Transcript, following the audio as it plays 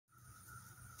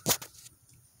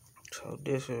So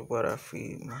this is what I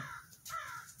feed my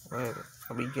rabbit.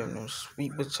 I be giving them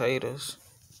sweet potatoes.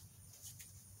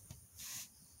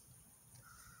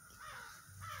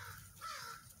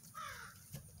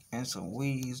 And some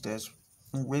weeds that's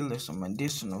really some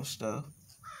medicinal stuff.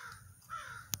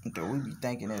 Though we be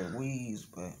thinking that weeds,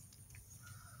 but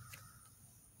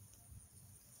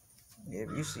if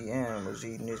you see animals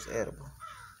eating, it's edible.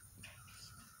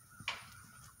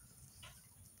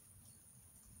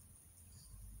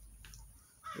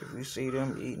 If you see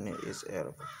them eating it, it's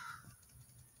edible.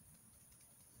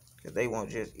 Cause they won't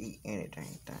just eat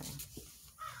anything.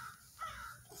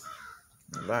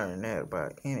 Learn that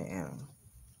about any animal.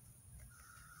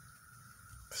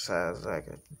 Besides like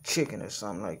a chicken or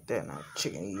something like that. Now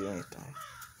chicken eat anything.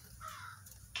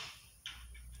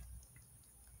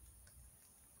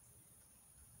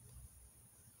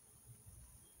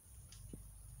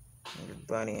 And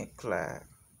Bonnie and Clyde.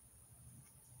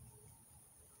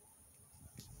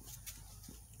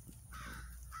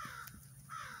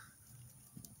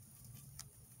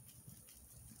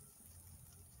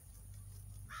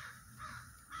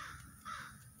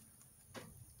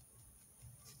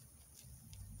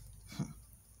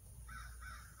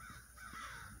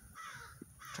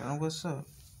 Tell them what's up.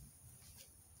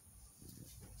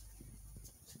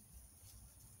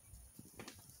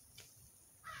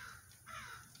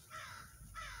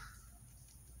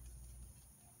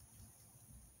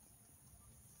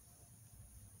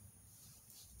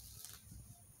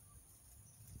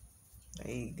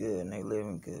 They eat good and they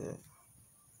living good.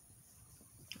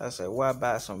 I said, why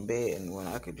buy some bedding when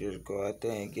I could just go out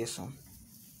there and get some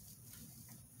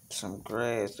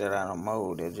grass that I done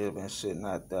mowed that just been sitting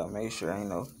out there. Make sure ain't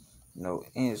no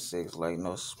insects like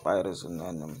no spiders or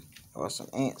nothing, or some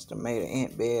ants that made an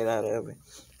ant bed out of it,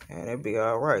 and it'd be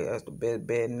all right. That's the best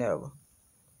bedding ever.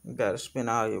 You gotta spend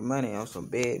all your money on some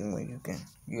bedding when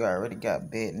you already got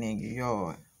bedding in your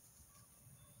yard.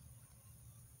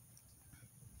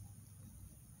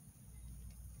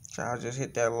 So I'll just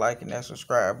hit that like and that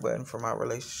subscribe button for my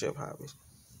relationship hobbies.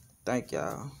 Thank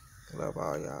y'all. Love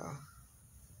all y'all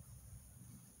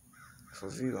for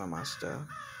viewing my stuff.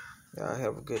 Y'all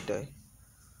have a good day.